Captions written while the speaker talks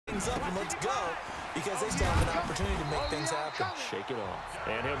things up and let's go, because they still have an opportunity to make things happen. Shake it off.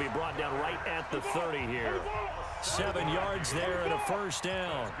 And he'll be brought down right at the 30 here. 7 yards there and a first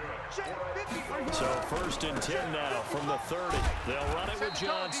down. So 1st and 10 now from the 30. They'll run it with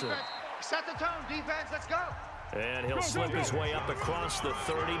Johnson. Set the tone, defense. Let's go. And he'll slip his way up across the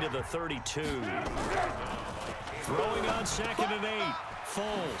 30 to the 32. Throwing on 2nd and 8.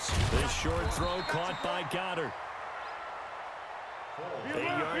 Foles. This short throw caught by Goddard. 8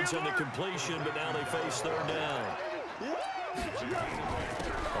 yards on the completion, but now they face 3rd down.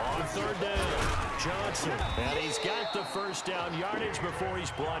 On 3rd down, Johnson. And he's got the first down yardage before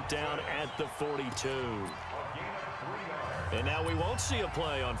he's brought down at the 42. And now we won't see a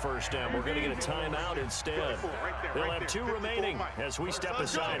play on 1st down. We're going to get a timeout instead. They'll have 2 remaining as we step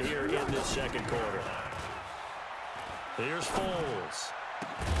aside here in this 2nd quarter. Here's Foles.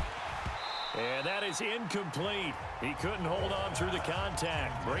 And that is incomplete. He couldn't hold on through the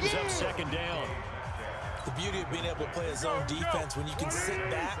contact. Brings up 2nd down. The beauty of being able to play a zone defense when you can sit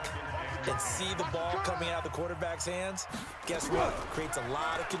back and see the ball coming out of the quarterback's hands, guess what? It creates a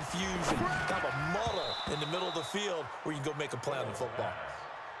lot of confusion, kind of a muddle in the middle of the field where you can go make a play on the football.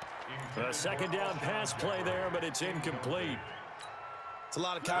 A 2nd down pass play there, but it's incomplete. It's a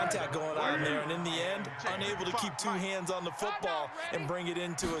lot of contact going on there, and in the end, unable to keep 2 hands on the football and bring it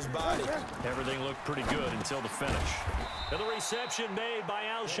into his body. Everything looked pretty good until the finish. And the reception made by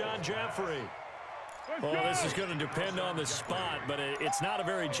Alshon Jeffrey. Well, this is going to depend on the spot, but it's not a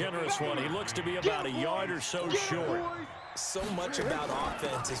very generous one. He looks to be about a yard or so short. So much about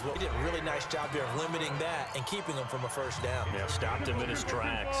offense is what we did a really nice job here of limiting that and keeping him from a 1st down. Yeah, stopped him in his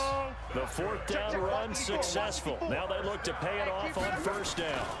tracks. The 4th down run successful. Now they look to pay it off on 1st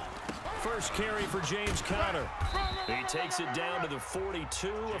down. First carry for James Conner. He takes it down to the 42,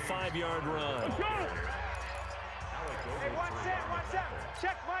 a 5-yard run. Hey, watch that.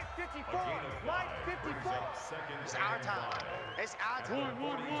 Check Mike 54. Mike 54. It's our time. It's our time.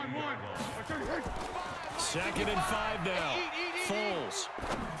 One. 2nd and 5 now. Foles.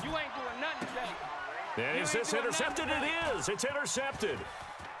 You ain't doing nothing today. And is this intercepted? It is. It's intercepted.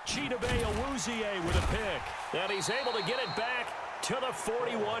 Chidobe Awuzie with a pick. And he's able to get it back to the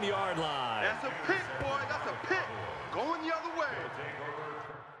 41-yard line. That's a pick, boy. That's a pick. Going the other way.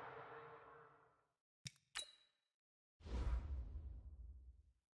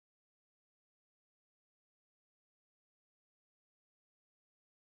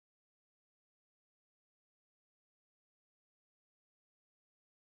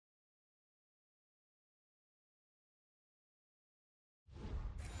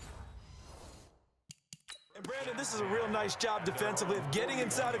 And Brandon, this is a real nice job defensively of getting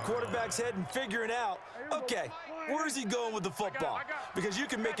inside a quarterback's head and figuring out, okay, where is he going with the football? Because you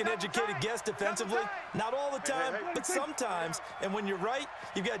can make an educated guess defensively, not all the time, but sometimes. And when you're right,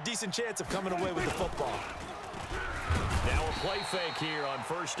 you've got a decent chance of coming away with the football. Now a play fake here on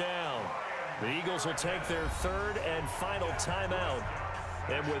 1st down. The Eagles will take their 3rd and final timeout.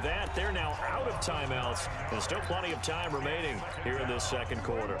 And with that, they're now out of timeouts. There's still plenty of time remaining here in this 2nd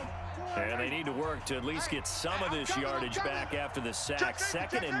quarter. And they need to work to at least get some of this yardage back after the sack.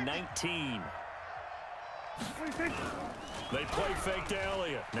 2nd and 19. They play fake to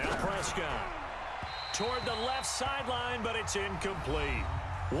Elliott. Now Prescott. Toward the left sideline, but it's incomplete.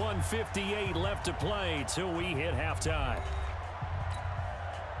 1:58 left to play till we hit halftime.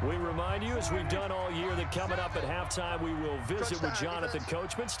 We remind you, as we've done all year, that coming up at halftime, we will visit with Jonathan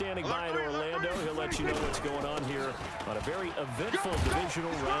Coachman, standing by in Orlando. He'll let you know what's going on here on a very eventful divisional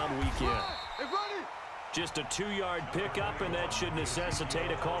round weekend. Just a 2-yard pickup, and that should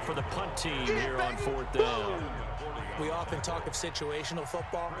necessitate a call for the punt team here on 4th down. We often talk of situational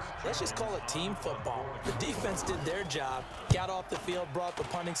football. Let's just call it team football. The defense did their job, got off the field, brought the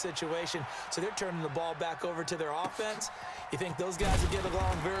punting situation, so they're turning the ball back over to their offense. You think those guys will get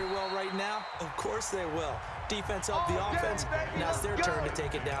along very well right now? Of course they will. Defense helped the offense. Now it's their turn to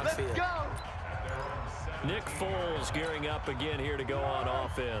take it downfield. Nick Foles gearing up again here to go on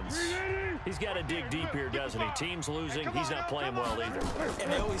offense. He's got to dig deep here, doesn't he? Team's losing. He's not playing well either.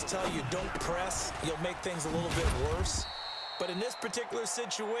 And they always tell you, don't press. You'll make things a little bit worse. But in this particular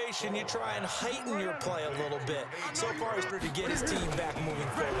situation, you try and heighten your play a little bit. So far, he's ready to get his team back moving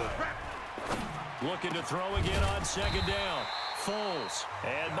forward. Looking to throw again on 2nd down. Foles.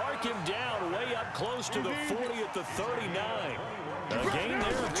 And mark him down way up close to the 40 at the 39. A gain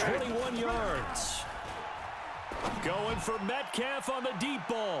there of 21 yards. Going for Metcalf on the deep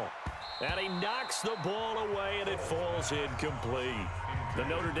ball. And he knocks the ball away, and it falls incomplete. The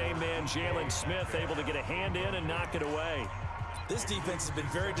Notre Dame man, Jalen Smith, able to get a hand in and knock it away. This defense has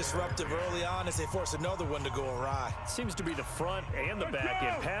been very disruptive early on as they force another one to go awry. Seems to be the front and the back.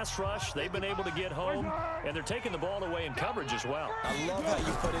 In pass rush, they've been able to get home, and they're taking the ball away in coverage as well. I love how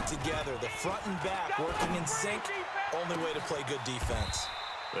you put it together. The front and back working in sync. Only way to play good defense.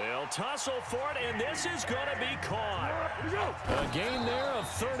 They'll tussle for it, and this is going to be caught. A game there of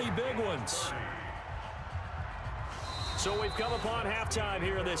 30 big ones. So we've come upon halftime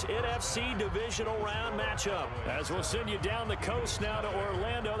here in this NFC divisional round matchup. As we'll send you down the coast now to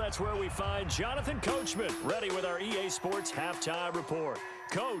Orlando, that's where we find Jonathan Coachman ready with our EA Sports halftime report.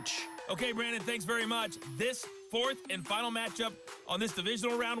 Coach. Okay, Brandon, thanks very much. This fourth and final matchup on this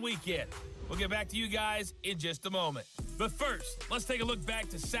divisional round weekend. We'll get back to you guys in just a moment. But first, let's take a look back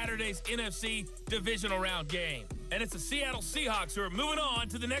to Saturday's NFC divisional round game. And it's the Seattle Seahawks who are moving on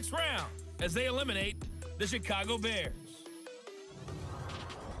to the next round as they eliminate the Chicago Bears.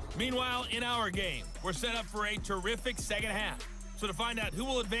 Meanwhile, in our game, we're set up for a terrific second half. So to find out who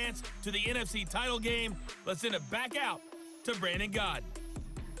will advance to the NFC title game, let's send it back out to Brandon Godden.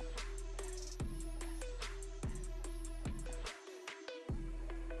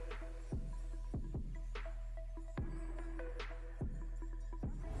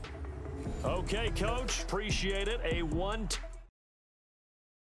 Okay, Coach, appreciate it. A 1-2.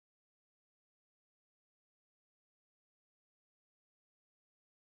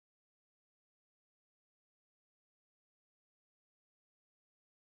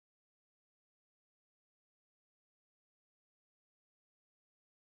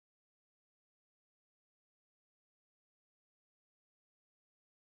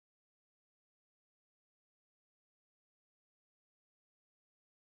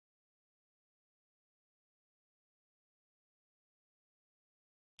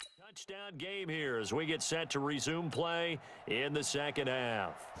 Touchdown game here as we get set to resume play in the second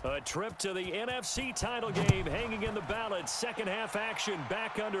half. A trip to the NFC title game hanging in the balance. Second half action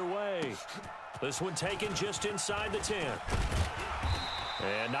back underway. This one taken just inside the 10.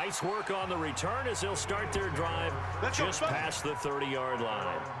 And nice work on the return as they'll start their drive just past the 30-yard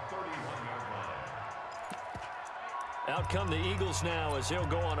line. Out come the Eagles now as they'll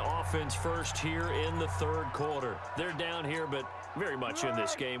go on offense first here in the third quarter. They're down here, but very much in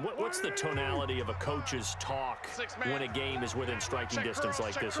this game. What's the tonality of a coach's talk when a game is within striking distance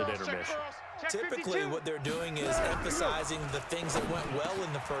like this at intermission? Typically, what they're doing is emphasizing the things that went well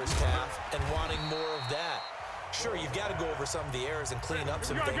in the first half and wanting more of that. Sure, you've got to go over some of the errors and clean up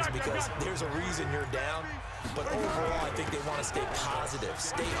some things because there's a reason you're down. But overall, I think they want to stay positive,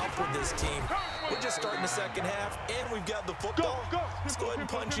 stay up with this team. We're just starting the second half, and we've got the football. Let's go ahead and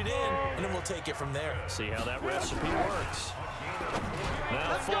punch it in, and then we'll take it from there. See how that recipe works.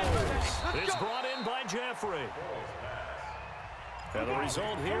 Now Foles is brought in by Jeffrey. And the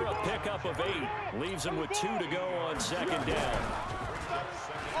result here, a pickup of 8. Leaves him with 2 to go on second down.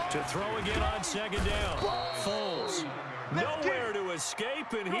 To throw again on second down. Foles nowhere to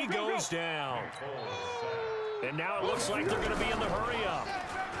escape, and he goes down. And now it looks like they're going to be in the hurry-up.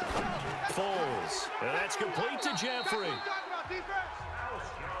 Foles. And that's complete to Jeffrey.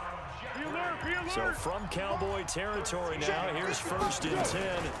 So from Cowboy territory now, here's 1st and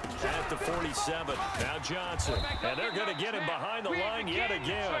 10 at the 47. Now Johnson. And they're going to get him behind the line yet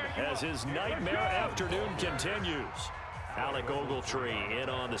again as his nightmare afternoon continues. Alec Ogletree in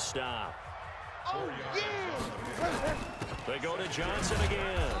on the stop. They go to Johnson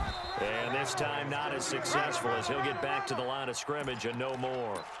again. And this time not as successful as he'll get back to the line of scrimmage and no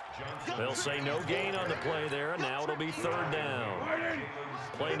more. They'll say no gain on the play there. Now it'll be 3rd down.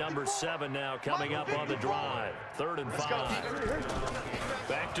 Play number 7 now coming up on the drive. 3rd and 5.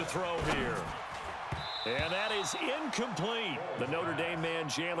 Back to throw here. And that is incomplete. The Notre Dame man,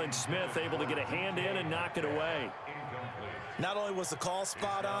 Jalen Smith, able to get a hand in and knock it away. Not only was the call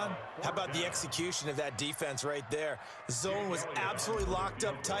spot on, how about the execution of that defense right there? The zone was absolutely locked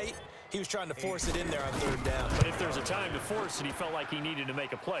up tight. He was trying to force it in there on 3rd down. But if there's a time to force it, he felt like he needed to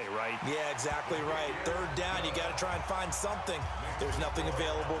make a play, right? Yeah, exactly right. 3rd down, you got to try and find something. There's nothing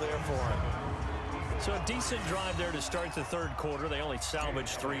available there for him. So a decent drive there to start the 3rd quarter. They only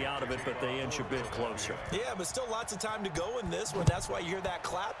salvaged 3 out of it, but they inch a bit closer. Yeah, but still lots of time to go in this one. That's why you hear that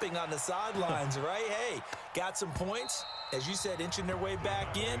clapping on the sidelines, right? Hey, got some points. As you said, inching their way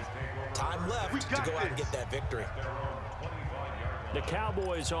back in. Time left to go out and get that victory. The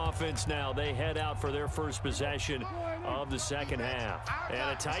Cowboys offense now, they head out for their first possession of the second half.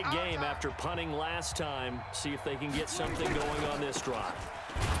 And a tight game after punting last time. See if they can get something going on this drive.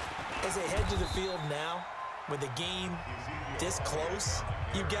 As they head to the field now, with the game this close,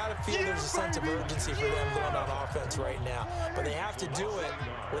 you've got to feel there's a sense of urgency for them going on offense right now. But they have to do it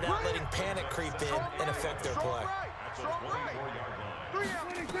without letting panic creep in and affect their play.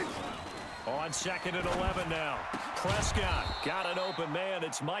 On 2nd and 11 now. Prescott got an open man.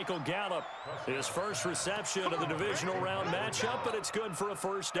 It's Michael Gallup. His first reception of the divisional round matchup, but it's good for a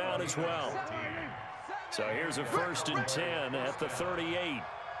first down as well. So here's a 1st and 10 at the 38.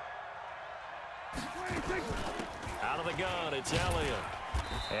 Out of the gun, it's Elliott.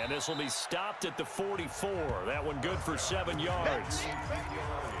 And this will be stopped at the 44. That one good for 7 yards.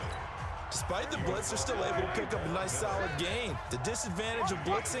 Despite the blitz, they're still able to pick up a nice solid gain. The disadvantage of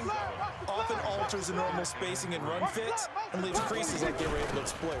blitzing often alters the normal spacing and run fits and leaves creases like they were able to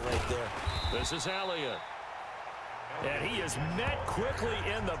exploit right there. This is Elliott. And he is met quickly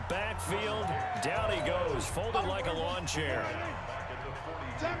in the backfield. Down he goes, folded like a lawn chair.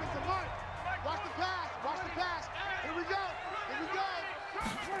 Watch the pass. Watch the pass. Here we go. Here we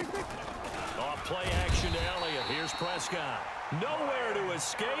go. Off play action to Elliott. Here's Prescott. Nowhere to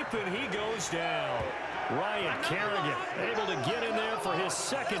escape, and he goes down. Ryan Kerrigan able to get in there for his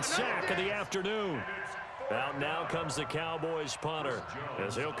 2nd sack of the afternoon. Out now comes the Cowboys punter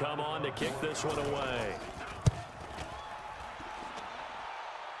as he'll come on to kick this one away.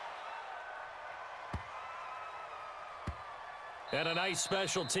 And a nice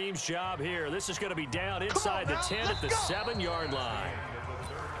special teams job here. This is going to be down inside the 10 at the 7-yard line.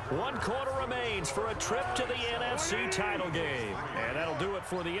 1 quarter remains for a trip to the NFC title game. And that'll do it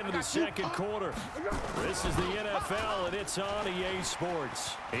for the end of the 2nd quarter. This is the NFL, and it's on EA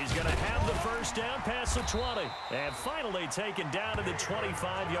Sports. He's going to have the first down past the 20. And finally taken down to the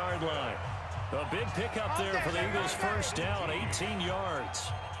 25-yard line. A big pickup there for the Eagles' first down, 18 yards.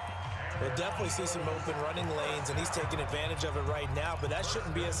 We'll definitely see some open running lanes, and he's taking advantage of it right now, but that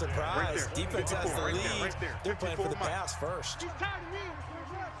shouldn't be a surprise. Defense has the lead. They're playing for the pass first.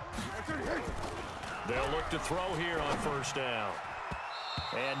 They'll look to throw here on first down.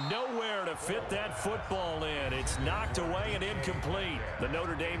 And nowhere to fit that football in. It's knocked away and incomplete. The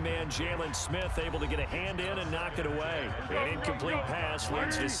Notre Dame man, Jalen Smith, able to get a hand in and knock it away. An incomplete pass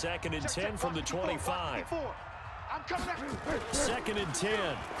leads to 2nd and 10 from the 25. 2nd and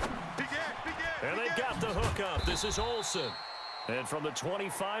 10. And they've got the hook up. This is Olsen. And from the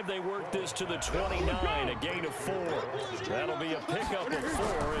 25, they work this to the 29, a gain of 4. That'll be a pickup of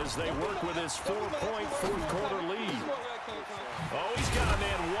 4 as they work with his 4-point fourth-quarter lead. Oh, he's got a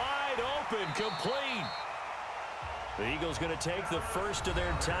man wide open, complete. The Eagles going to take the first of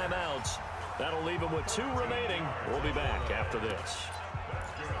their timeouts. That'll leave them with 2 remaining. We'll be back after this.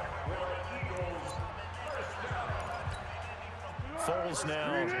 Foles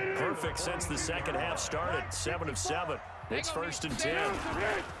now perfect since the second half started. 7 of 7. It's 1st and 10.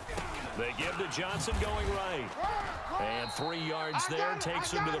 They give to Johnson going right. And 3 yards there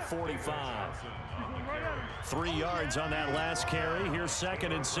takes him to the 45. 3 yards on that last carry. Here's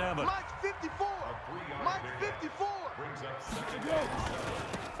 2nd and 7. Mike 54. Mike 54.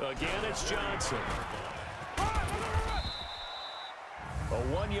 Again, it's Johnson. A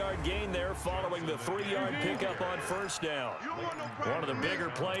 1-yard gain there following the 3-yard pickup on first down. One of the bigger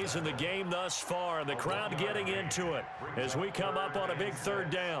plays in the game thus far. The crowd getting into it as we come up on a big 3rd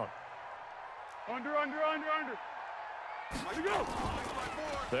down. Under. Here we go.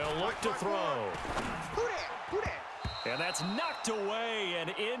 They'll look to throw. Who that? And that's knocked away and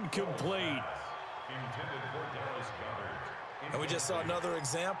incomplete. And we just saw another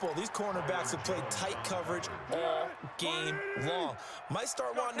example. These cornerbacks have played tight coverage all game long. Might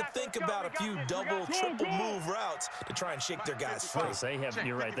start wanting to think about a few double, triple move routes to try and shake their guys free.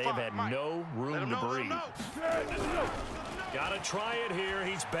 You're right, they have had no room to breathe. Got to try it here.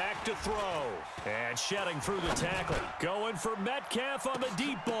 He's back to throw. And shedding through the tackle. Going for Metcalf on the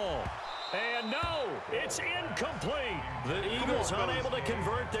deep ball. And no, it's incomplete. The Eagles unable to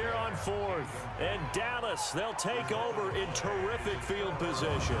convert there on 4th. And Dallas, they'll take over in terrific field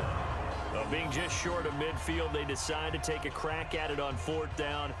position. Being just short of midfield, they decide to take a crack at it on 4th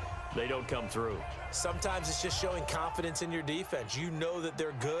down. They don't come through. Sometimes it's just showing confidence in your defense. You know that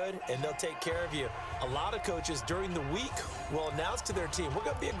they're good, and they'll take care of you. A lot of coaches during the week will announce to their team, we're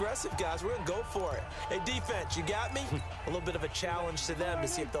going to be aggressive, guys. We're going to go for it. Hey, defense, you got me? A little bit of a challenge to them to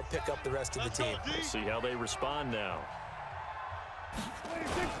see if they'll pick up the rest of the team. We'll see how they respond now.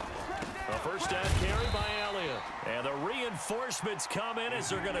 A first down carry by Elliott. And the reinforcements come in as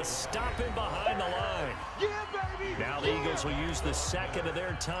they're going to stop him behind the line. Now the Eagles will use the 2nd of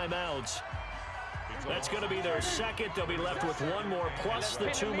their timeouts. That's going to be their 2nd. They'll be left with 1 more plus the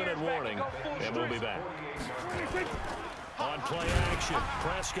 2-minute warning. And we'll be back. On play action,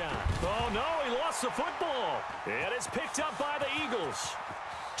 Prescott. Oh, no, he lost the football. And it's picked up by the Eagles.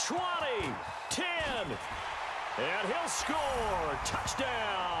 20, 10. And he'll score.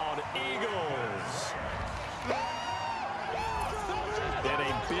 Touchdown, Eagles. And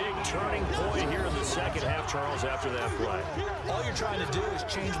a big turning point here in the second half, Charles, after that play. All you're trying to do is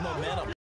change momentum.